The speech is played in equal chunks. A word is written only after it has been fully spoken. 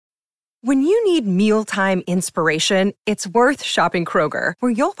When you need mealtime inspiration, it's worth shopping Kroger,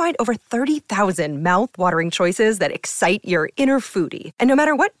 where you'll find over 30,000 mouth-watering choices that excite your inner foodie. And no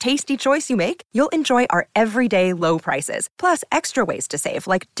matter what tasty choice you make, you'll enjoy our everyday low prices, plus extra ways to save,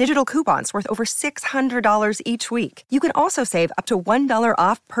 like digital coupons worth over $600 each week. You can also save up to $1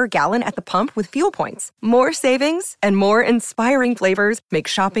 off per gallon at the pump with fuel points. More savings and more inspiring flavors make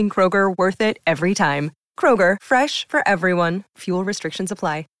shopping Kroger worth it every time. Kroger, fresh for everyone. Fuel restrictions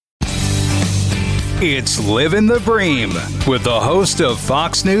apply. It's Livin' the Bream with the host of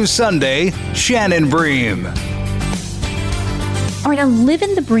Fox News Sunday, Shannon Bream. All right, on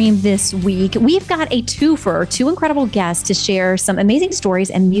Livin' the Bream this week, we've got a twofer, two incredible guests to share some amazing stories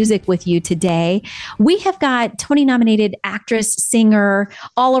and music with you today. We have got Tony-nominated actress, singer,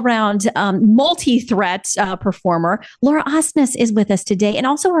 all-around multi-threat performer. Laura Osnes is with us today, and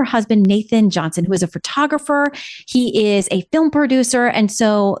also her husband, Nathan Johnson, who is a photographer. He is a film producer, and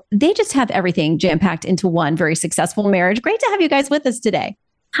so they just have everything jam-packed into one very successful marriage. Great to have you guys with us today.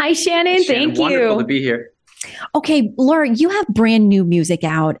 Hi, Shannon. Thank you. Wonderful to be here. Okay, Laura, you have brand new music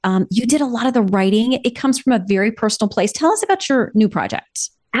out. You did a lot of the writing. It comes from a very personal place. Tell us about your new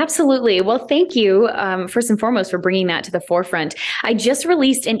project. Absolutely. Well, thank you, first and foremost, for bringing that to the forefront. I just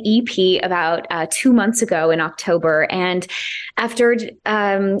released an EP about 2 months ago in October. And after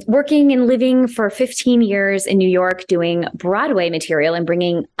working and living for 15 years in New York, doing Broadway material and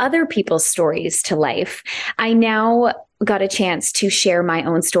bringing other people's stories to life, I now got a chance to share my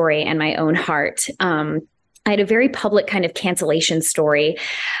own story and my own heart. I had a very public kind of cancellation story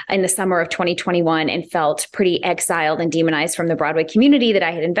in the summer of 2021 and felt pretty exiled and demonized from the Broadway community that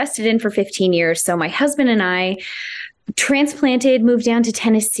I had invested in for 15 years. So my husband and I transplanted, moved down to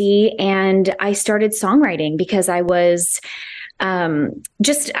Tennessee, and I started songwriting because I was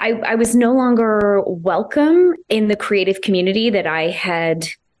I was no longer welcome in the creative community that I had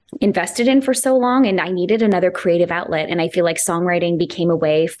invested in for so long, and I needed another creative outlet. And I feel like songwriting became a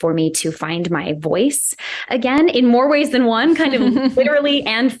way for me to find my voice again in more ways than one, kind of literally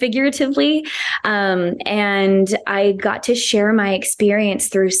and figuratively. And I got to share my experience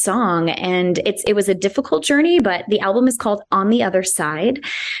through song, and it was a difficult journey, but the album is called On the Other Side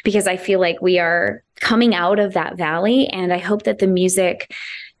because I feel like we are coming out of that valley. And I hope that the music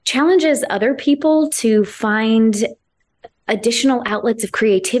challenges other people to find additional outlets of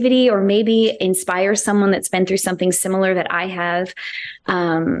creativity, or maybe inspire someone that's been through something similar that I have,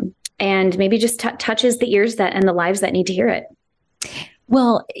 and maybe just touches the ears and the lives that need to hear it.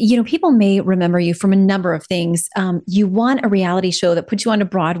 Well, people may remember you from a number of things. You won a reality show that put you onto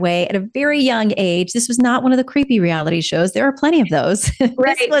Broadway at a very young age. This was not one of the creepy reality shows. There are plenty of those.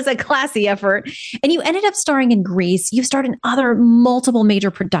 Right. This was a classy effort. And you ended up starring in Grease. You've starred in other multiple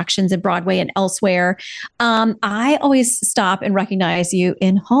major productions in Broadway and elsewhere. I always stop and recognize you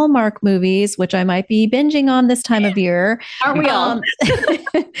in Hallmark movies, which I might be binging on this time of year. Aren't we all?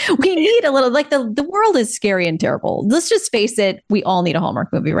 We need a little, like the world is scary and terrible. Let's just face it. We all need a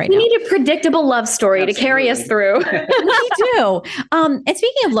Hallmark movie right now. We need a predictable love story to carry us through. We do. And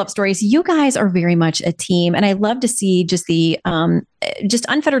speaking of love stories, you guys are very much a team. And I love to see just the just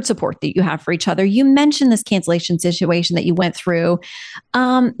unfettered support that you have for each other. You mentioned this cancellation situation that you went through.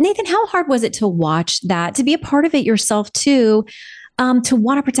 Nathan, how hard was it to watch that, to be a part of it yourself too, to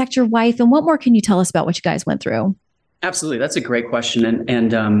want to protect your wife? And what more can you tell us about what you guys went through? Absolutely. That's a great question.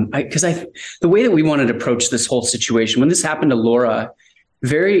 And because the way that we wanted to approach this whole situation, when this happened to Laura,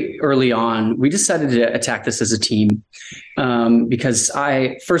 very early on, we decided to attack this as a team, because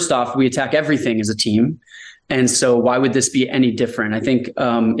first off, we attack everything as a team. And so why would this be any different? I think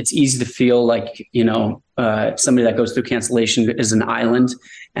it's easy to feel like, somebody that goes through cancellation is an island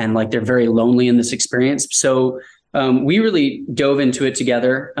and like they're very lonely in this experience. So we really dove into it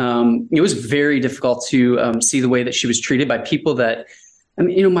together. It was very difficult to see the way that she was treated by people that,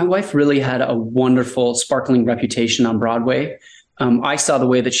 my wife really had a wonderful, sparkling reputation on Broadway. I saw the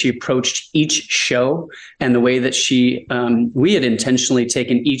way that she approached each show and the way that we had intentionally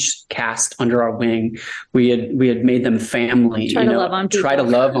taken each cast under our wing. We had made them family, try to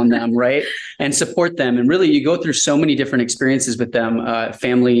love on them, right? And support them. And really, you go through so many different experiences with them,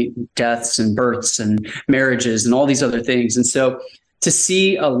 family deaths and births and marriages and all these other things. And so to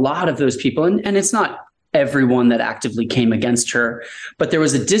see a lot of those people, and it's not everyone that actively came against her, but there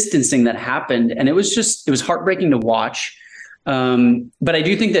was a distancing that happened. And it was heartbreaking to watch. But I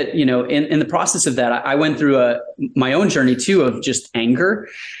do think that, in the process of that, I went through my own journey too, of just anger,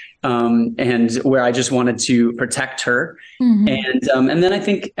 and where I just wanted to protect her. Mm-hmm. And then I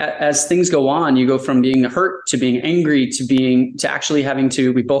think as things go on, you go from being hurt to being angry to actually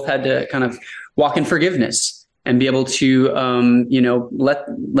we both had to kind of walk in forgiveness. and be able to,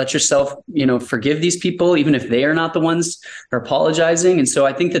 let yourself, forgive these people, even if they are not the ones that are apologizing. And so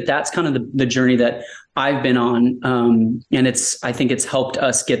I think that that's kind of the journey that I've been on. And I think it's helped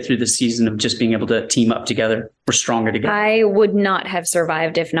us get through the season of just being able to team up together. We're stronger together. I would not have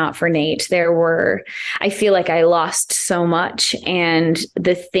survived if not for Nate. I feel like I lost so much, and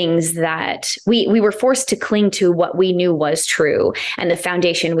the things that we were forced to cling to what we knew was true, and the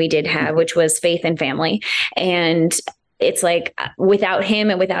foundation we did have, which was faith and family. And it's like without him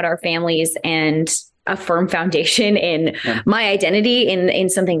and without our families and a firm foundation in my identity in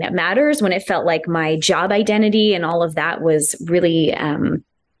something that matters, when it felt like my job identity and all of that was really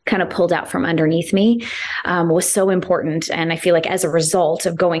kind of pulled out from underneath me, was so important. And I feel like as a result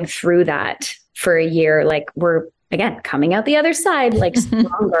of going through that for a year, like we're again coming out the other side like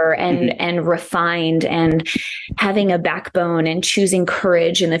stronger and refined, and having a backbone and choosing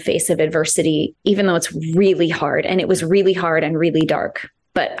courage in the face of adversity, even though it's really hard. And it was really hard and really dark.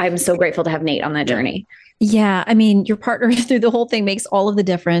 But I'm so grateful to have Nate on that journey. Yeah. I mean, your partner through the whole thing makes all of the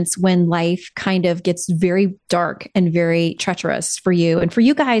difference when life kind of gets very dark and very treacherous for you. And for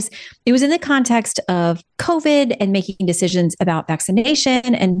you guys, it was in the context of COVID and making decisions about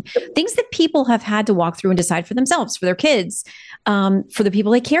vaccination and things that people have had to walk through and decide for themselves, for their kids, for the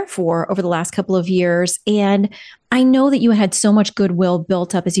people they care for over the last couple of years. And I know that you had so much goodwill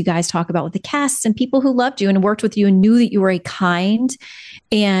built up, as you guys talk about, with the casts and people who loved you and worked with you and knew that you were a kind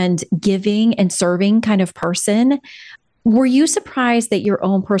and giving and serving kind of person. Were you surprised that your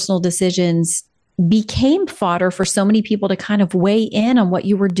own personal decisions became fodder for so many people to kind of weigh in on what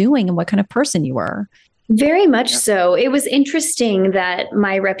you were doing and what kind of person you were? Very much so. It was interesting that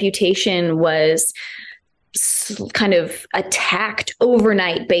my reputation was kind of attacked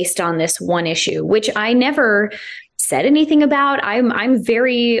overnight based on this one issue, which I never said anything about. I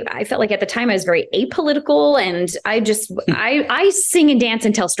felt like at the time I was very apolitical, and I sing and dance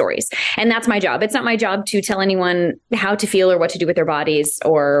and tell stories, and that's my job. It's not my job to tell anyone how to feel or what to do with their bodies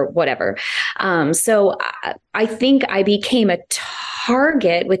or whatever. So I think I became a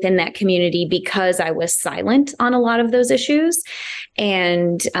target within that community because I was silent on a lot of those issues,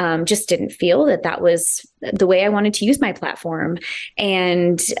 and just didn't feel that was the way I wanted to use my platform.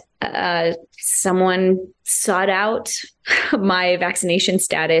 And someone sought out my vaccination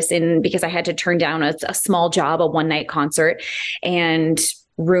status because I had to turn down a small job, a one-night concert, and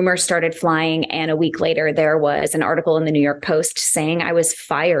rumors started flying. And a week later, there was an article in the New York Post saying I was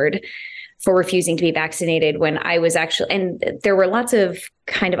fired for refusing to be vaccinated, when I was actually, and there were lots of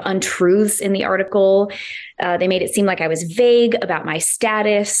kind of untruths in the article. They made it seem like I was vague about my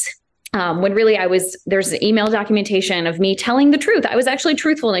status, when really there's email documentation of me telling the truth. I was actually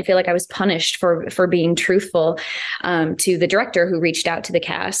truthful, and I feel like I was punished for being truthful, to the director who reached out to the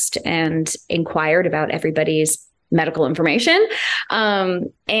cast and inquired about everybody's medical information.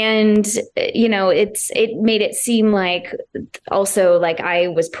 It made it seem like also like I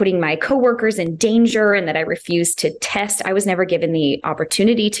was putting my coworkers in danger and that I refused to test. I was never given the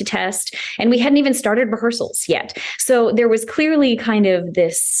opportunity to test, and we hadn't even started rehearsals yet. So there was clearly kind of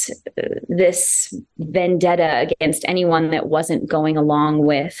this vendetta against anyone that wasn't going along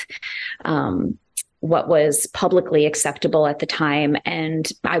with, what was publicly acceptable at the time.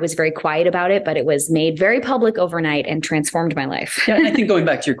 And I was very quiet about it, but it was made very public overnight and transformed my life. Yeah, and I think going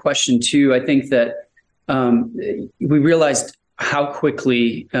back to your question too, I think that we realized very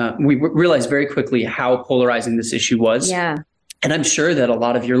quickly how polarizing this issue was. Yeah. And I'm sure that a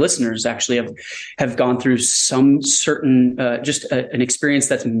lot of your listeners actually have gone through some certain, an experience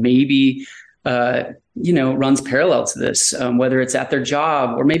that's maybe runs parallel to this, whether it's at their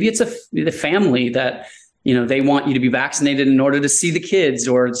job or maybe it's the family that, they want you to be vaccinated in order to see the kids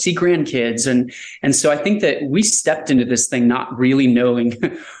or see grandkids. And so I think that we stepped into this thing not really knowing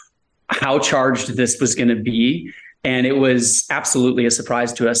how charged this was going to be. And it was absolutely a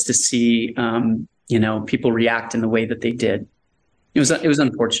surprise to us to see, people react in the way that they did. It was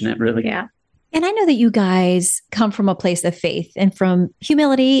unfortunate, really. Yeah. And I know that you guys come from a place of faith and from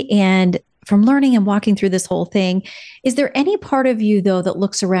humility and from learning and walking through this whole thing. Is there any part of you, though, that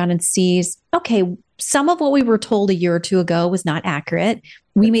looks around and sees, okay, some of what we were told a year or two ago was not accurate.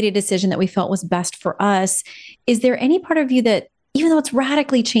 We made a decision that we felt was best for us. Is there any part of you that, even though it's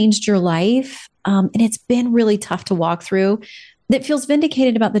radically changed your life, and it's been really tough to walk through, that feels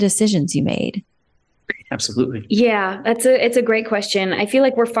vindicated about the decisions you made? Absolutely. Yeah, it's a great question. I feel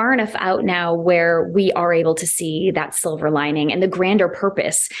like we're far enough out now where we are able to see that silver lining and the grander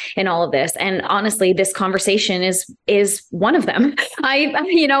purpose in all of this. And honestly, this conversation is one of them.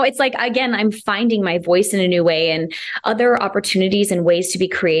 It's like, again, I'm finding my voice in a new way and other opportunities and ways to be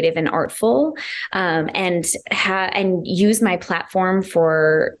creative and artful, and use my platform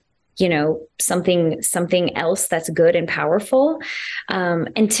for something else that's good and powerful.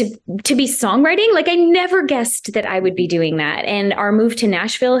 And to be songwriting, like I never guessed that I would be doing that. And our move to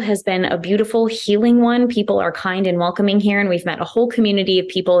Nashville has been a beautiful, healing one. People are kind and welcoming here. And we've met a whole community of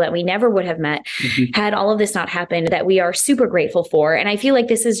people that we never would have met had all of this not happened, that we are super grateful for. And I feel like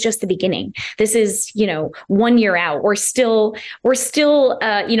this is just the beginning. This is, 1 year out. We're still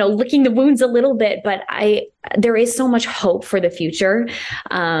licking the wounds a little bit, but there is so much hope for the future,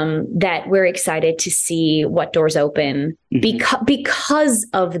 that we're excited to see what doors open because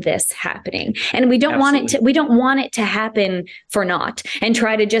of this happening. And we don't want it to happen for naught and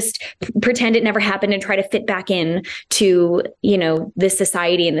try to just pretend it never happened and try to fit back in to, the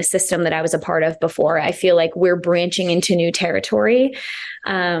society and the system that I was a part of before. I feel like we're branching into new territory.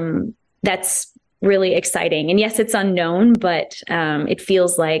 That's really exciting. And yes, it's unknown, but it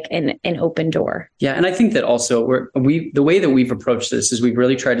feels like an open door. Yeah. And I think that also the way that we've approached this is we've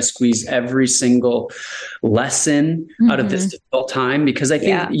really tried to squeeze every single lesson out of this difficult time, because I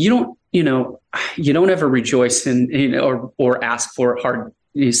think you don't ever rejoice in, or ask for hard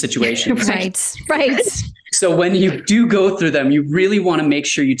situations. Right. So when you do go through them, you really want to make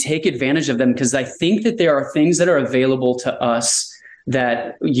sure you take advantage of them, because I think that there are things that are available to us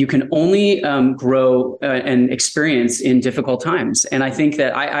that you can only grow and experience in difficult times. And I think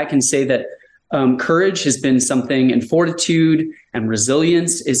that I can say that courage has been something, and fortitude and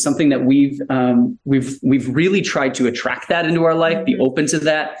resilience is something that we've really tried to attract that into our life, be open to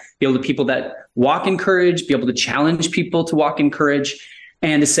that, be able to people that walk in courage, be able to challenge people to walk in courage,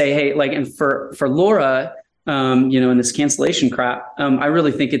 and to say, hey, and for Laura, in this cancellation crap, I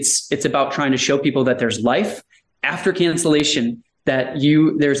really think it's about trying to show people that there's life after cancellation, that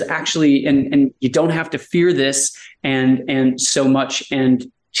there's actually, and you don't have to fear this and so much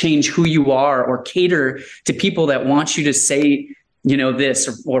and change who you are or cater to people that want you to say,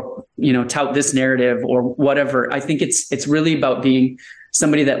 this or tout this narrative or whatever. I think it's really about being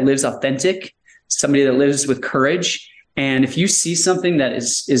somebody that lives authentic, somebody that lives with courage. And if you see something that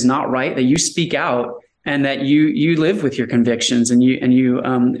is not right, that you speak out, and that you live with your convictions, and you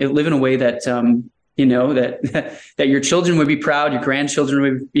live in a way that, that your children would be proud, your grandchildren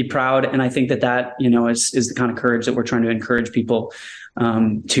would be proud. And I think that is the kind of courage that we're trying to encourage people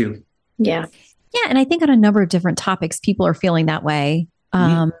to. Yeah. Yeah. And I think on a number of different topics, people are feeling that way,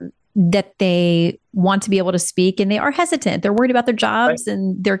 that they want to be able to speak and they are hesitant. They're worried about their jobs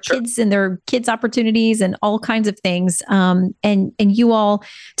and their kids and their kids' opportunities and all kinds of things. And you all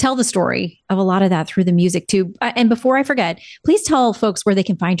tell the story of a lot of that through the music too. And before I forget, please tell folks where they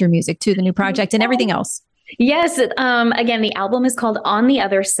can find your music too, the new project and everything else. Yes. Again, the album is called On the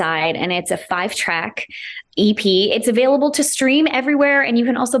Other Side, and it's a 5-track EP. It's available to stream everywhere, and you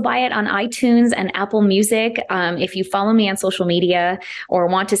can also buy it on iTunes and Apple Music. If you follow me on social media or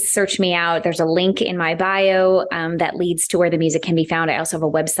want to search me out, there's a link in my bio that leads to where the music can be found. I also have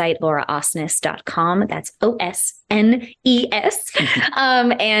a website, lauraosnes.com. That's OSNES. And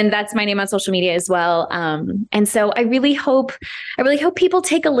that's my name on social media as well. And so I really hope people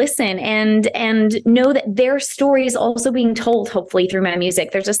take a listen and know that their story is also being told, hopefully, through my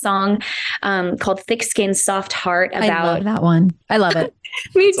music. There's a song called Thick Skin, Soft Heart about... I love that one. I love it.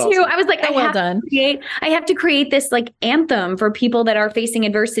 Me too. Awesome. I was like, I have to create this anthem for people that are facing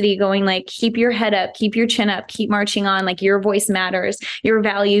adversity, going keep your head up, keep your chin up, keep marching on. Your voice matters, your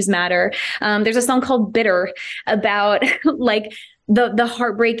values matter. There's a song called Bitter about the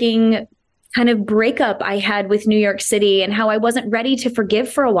heartbreaking kind of breakup I had with New York City and how I wasn't ready to forgive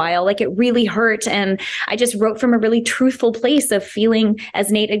for a while. It really hurt. And I just wrote from a really truthful place of feeling,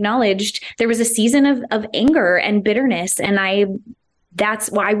 as Nate acknowledged, there was a season of anger and bitterness. And that's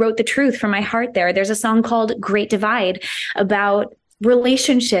why I wrote the truth from my heart there. There's a song called Great Divide about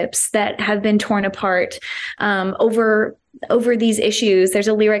relationships that have been torn apart over these issues. There's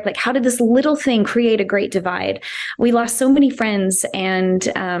a lyric how did this little thing create a great divide? We lost so many friends, and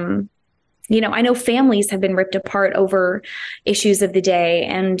I know families have been ripped apart over issues of the day.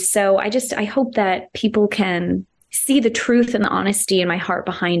 And so I hope that people can see the truth and the honesty in my heart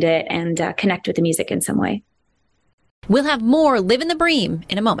behind it and connect with the music in some way. We'll have more Live in the Bream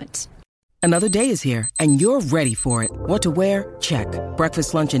in a moment. Another day is here and you're ready for it. What to wear? Check.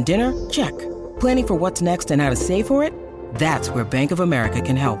 Breakfast, lunch, and dinner? Check. Planning for what's next and how to save for it? That's where Bank of America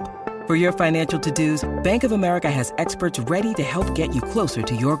can help. For your financial to-dos, Bank of America has experts ready to help get you closer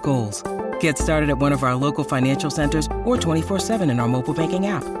to your goals. Get started at one of our local financial centers or 24/7 in our mobile banking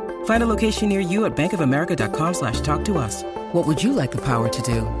app. Find a location near you at bankofamerica.com/talktous. What would you like the power to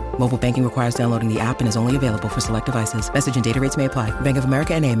do? Mobile banking requires downloading the app and is only available for select devices. Message and data rates may apply. Bank of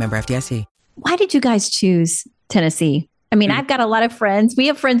America NA, member FDIC. Why did you guys choose Tennessee? I mean, I've got a lot of friends. We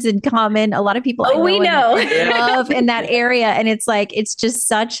have friends in common. A lot of people I know and love in that area. And it's like, it's just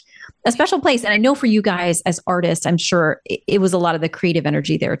such a special place. And I know for you guys as artists, I'm sure it was a lot of the creative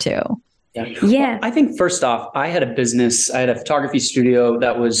energy there too. Yeah. Well, I think first off, I had a business. I had a photography studio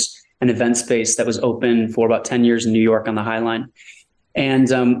that was an event space that was open for about 10 years in New York on the High Line. And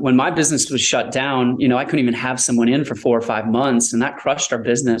when my business was shut down, I couldn't even have someone in for 4 or 5 months, and that crushed our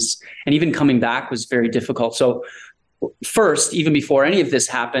business. And even coming back was very difficult. So first, even before any of this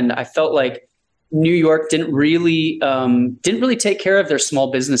happened, I felt like New York didn't really take care of their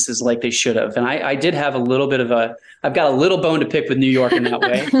small businesses like they should have. And I did have I've got a little bone to pick with New York in that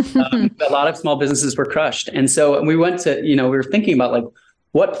way. A lot of small businesses were crushed. And so we went to, we were thinking about like,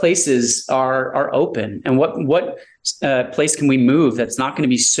 what places are open and what place can we move that's not going to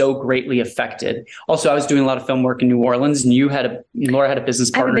be so greatly affected? Also, I was doing a lot of film work in New Orleans, and Laura had a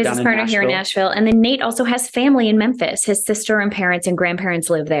business partner here in Nashville. And then Nate also has family in Memphis. His sister and parents and grandparents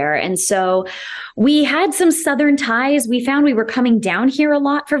live there. And so we had some Southern ties. We found we were coming down here a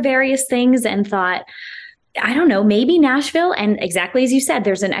lot for various things and thought, I don't know, maybe Nashville. And exactly as you said,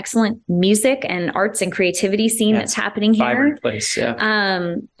 there's an excellent music and arts and creativity scene that's happening here. Vibrant place, yeah.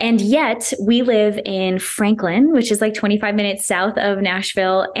 And yet we live in Franklin, which is like 25 minutes south of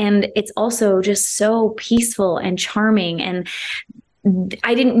Nashville. And it's also just so peaceful and charming. And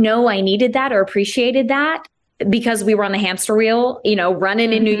I didn't know I needed that or appreciated that, because we were on the hamster wheel,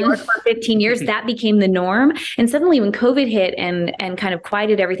 running in New York for 15 years, that became the norm. And suddenly when COVID hit and kind of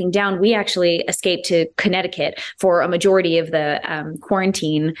quieted everything down, we actually escaped to Connecticut for a majority of the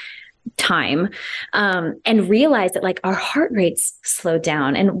quarantine time, and realized that like our heart rates slowed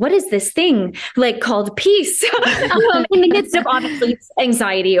down. And what is this thing like called peace in the midst of obviously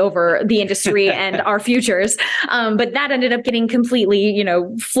anxiety over the industry and our futures. But that ended up getting completely,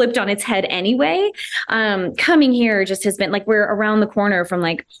 flipped on its head anyway. Coming here just has been like, we're around the corner from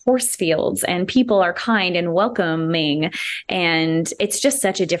like horse fields, and people are kind and welcoming. And it's just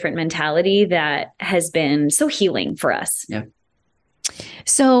such a different mentality that has been so healing for us. Yeah.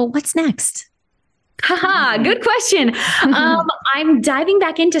 So what's next? Good question. I'm diving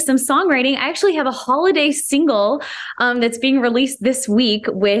back into some songwriting. I actually have a holiday single that's being released this week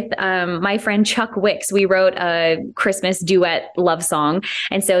with my friend Chuck Wicks. We wrote a Christmas duet love song.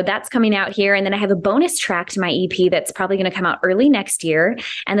 And so that's coming out here. And then I have a bonus track to my EP that's probably going to come out early next year.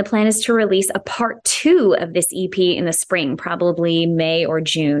 And the plan is to release a part 2 of this EP in the spring, probably May or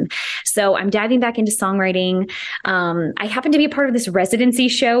June. So I'm diving back into songwriting. I happen to be a part of this residency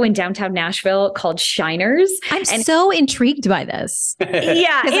show in downtown Nashville called Shiners. I'm so intrigued by this.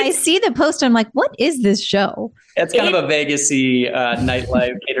 Yeah. Because I see the post and I'm like, what is this show? It's kind of a Vegas-y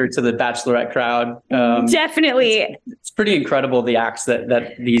nightlife catered to the bachelorette crowd. Definitely. It's pretty incredible, the acts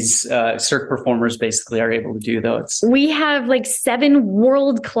that these Cirque performers basically are able to do, though. We have like 7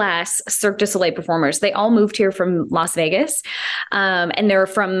 world-class Cirque du Soleil performers. They all moved here from Las Vegas. And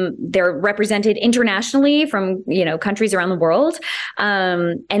they're represented internationally from, countries around the world.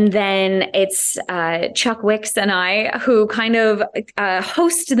 And then it's Chuck Wicks and I who kind of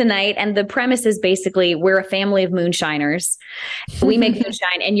host the night. And the premise is basically we're a family of moonshiners. We make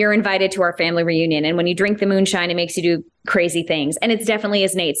moonshine and you're invited to our family reunion. And when you drink the moonshine, it makes you do crazy things. And it's definitely,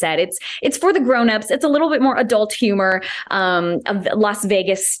 as Nate said, it's for the grownups. It's a little bit more adult humor, of Las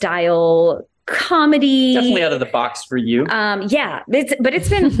Vegas style comedy. Definitely out of the box for you. It's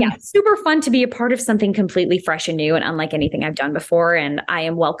been super fun to be a part of something completely fresh and new and unlike anything I've done before. And I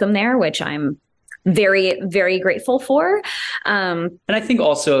am welcome there, which I'm very, very grateful for. And I think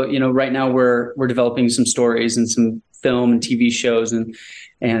also, right now we're developing some stories and some film and TV shows and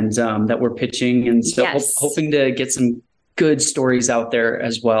that we're pitching. And so hoping to get some good stories out there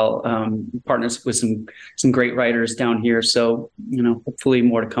as well. Partners with some great writers down here. So, hopefully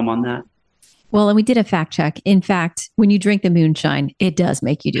more to come on that. Well, and we did a fact check. In fact, when you drink the moonshine, it does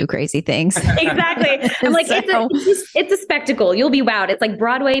make you do crazy things. Exactly. I'm like, it's a spectacle. You'll be wowed. It's like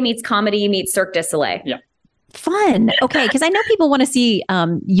Broadway meets comedy meets Cirque du Soleil. Yeah. Fun. Okay. Because I know people want to see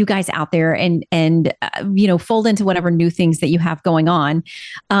you guys out there and fold into whatever new things that you have going on.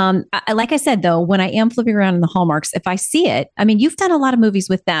 Like I said, though, when I am flipping around in the Hallmarks, if I see it, I mean, you've done a lot of movies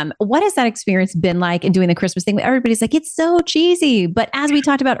with them. What has that experience been like in doing the Christmas thing? Everybody's like, it's so cheesy. But as we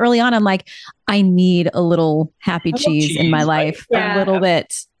talked about early on, I'm like, I need a little happy cheese in my life. A little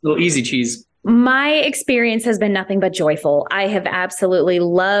bit. Little easy cheese. My experience has been nothing but joyful. I have absolutely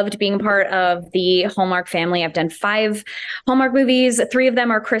loved being part of the Hallmark family. I've done 5 Hallmark movies. 3 of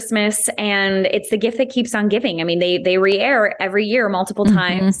them are Christmas, and it's the gift that keeps on giving. I mean, they re-air every year multiple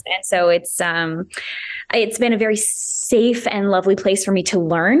times. And so it's been a very safe and lovely place for me to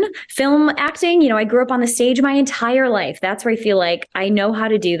learn film acting. You know, I grew up on the stage my entire life. That's where I feel like I know how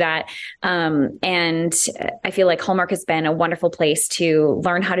to do that. And I feel like Hallmark has been a wonderful place to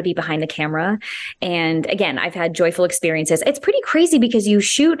learn how to be behind the camera. And again, I've had joyful experiences. It's pretty crazy because you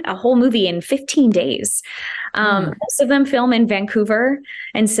shoot a whole movie in 15 days. Most of them film in Vancouver.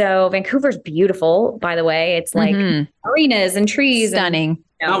 And so Vancouver's beautiful, by the way. It's like arenas and trees. Stunning.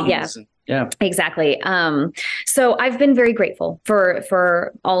 Yeah, exactly. So I've been very grateful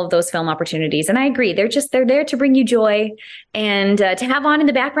for all of those film opportunities. And I agree. They're there to bring you joy and to have on in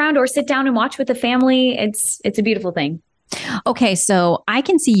the background or sit down and watch with the family. It's a beautiful thing. Okay, so I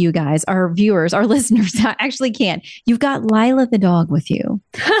can see you guys, our viewers, our listeners actually can't. You've got Lila the dog with you.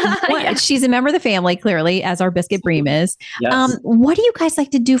 Yeah. She's a member of the family, clearly, as our Biscuit Bream is. Yes. What do you guys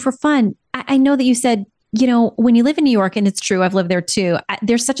like to do for fun? I know that you said, you know, when you live in New York, and it's true, I've lived there too,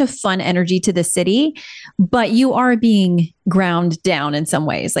 there's such a fun energy to the city, but you are being ground down in some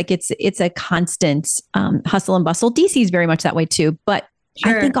ways. Like it's a constant hustle and bustle. DC is very much that way too, but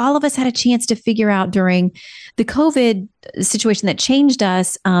sure. I think all of us had a chance to figure out during the COVID situation that changed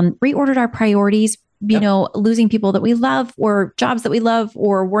us, reordered our priorities, you know, losing people that we love or jobs that we love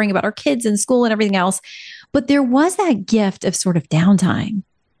or worrying about our kids and school and everything else. But there was that gift of sort of downtime.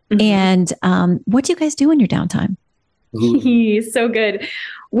 And what do you guys do in your downtime? So good.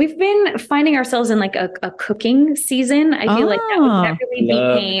 We've been finding ourselves in like a cooking season. I feel like that really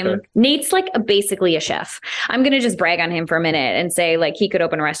became Nate's like basically a chef. I'm going to just brag on him for a minute and say like he could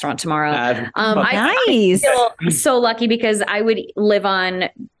open a restaurant tomorrow. Nice. I feel so lucky because I would live on,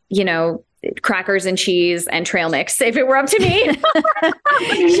 you know, crackers and cheese and trail mix if it were up to me.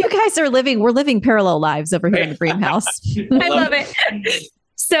 You guys we're living parallel lives over here in the Bream house. I love it.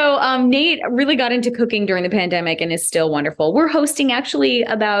 So Nate really got into cooking during the pandemic and is still wonderful. We're hosting actually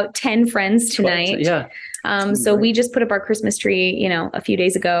about 10 friends tonight. Yeah. So we just put up our Christmas tree, you know, a few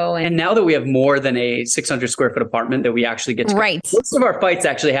days ago. And now that we have more than a 600 square foot apartment that we actually get to, most of our fights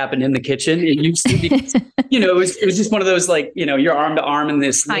actually happen in the kitchen. It used to be, you know, it was just one of those, like, you know, you're arm to arm in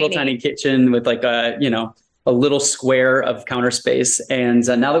this little tiny kitchen with like a, you know, a little square of counter space. And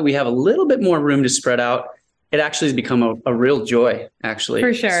now that we have a little bit more room to spread out, it actually has become a real joy, actually.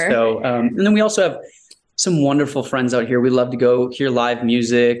 For sure. So, and then we also have some wonderful friends out here. We love to go hear live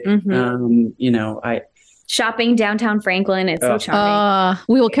music. You know, shopping downtown Franklin. It's so charming.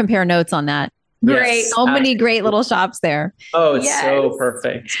 We will compare notes on that. Great. So many great little shops there. Oh, it's so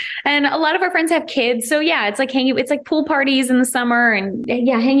perfect. And a lot of our friends have kids. So yeah, it's like pool parties in the summer and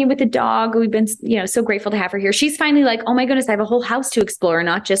hanging with the dog. We've been, you know, so grateful to have her here. She's finally like, oh my goodness, I have a whole house to explore,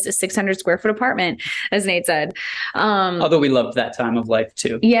 not just a 600 square foot apartment, as Nate said. Although we loved that time of life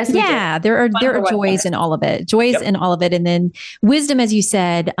too. Yes. Yeah. There are joys in all of it. Joys in all of it. And then wisdom, as you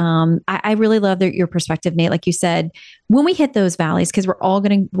said, I really love your perspective, Nate. Like you said, when we hit those valleys, because we're all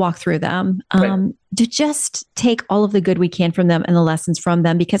going to walk through them, to just take all of the good we can from them and the lessons from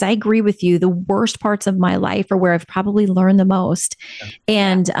them, because I agree with you. The worst parts of my life are where I've probably learned the most.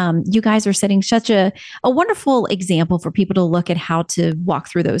 And you guys are setting such a wonderful example for people to look at how to walk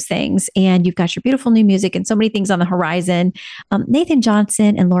through those things. And you've got your beautiful new music and so many things on the horizon. Nathan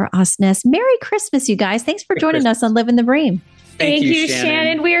Johnson and Laura Osnes, Merry Christmas, you guys. Thanks for joining us on Living the Bream. Thank you,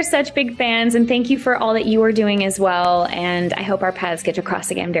 Shannon. We are such big fans, and thank you for all that you are doing as well. And I hope our paths get to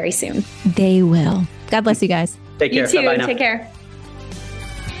cross again very soon. They will. God bless you guys. Take care. You too. Bye-bye now. Take care.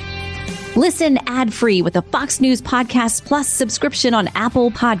 Listen ad-free with the Fox News Podcast Plus subscription on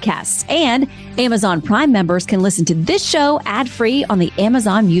Apple Podcasts. And Amazon Prime members can listen to this show ad-free on the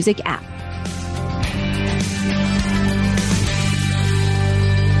Amazon Music app.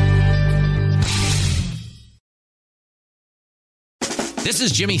 This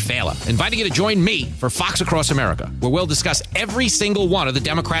is Jimmy Fallon, inviting you to join me for Fox Across America, where we'll discuss every single one of the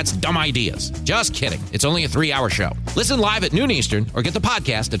Democrats' dumb ideas. Just kidding. It's only a 3-hour show. Listen live at noon Eastern or get the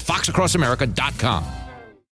podcast at foxacrossamerica.com.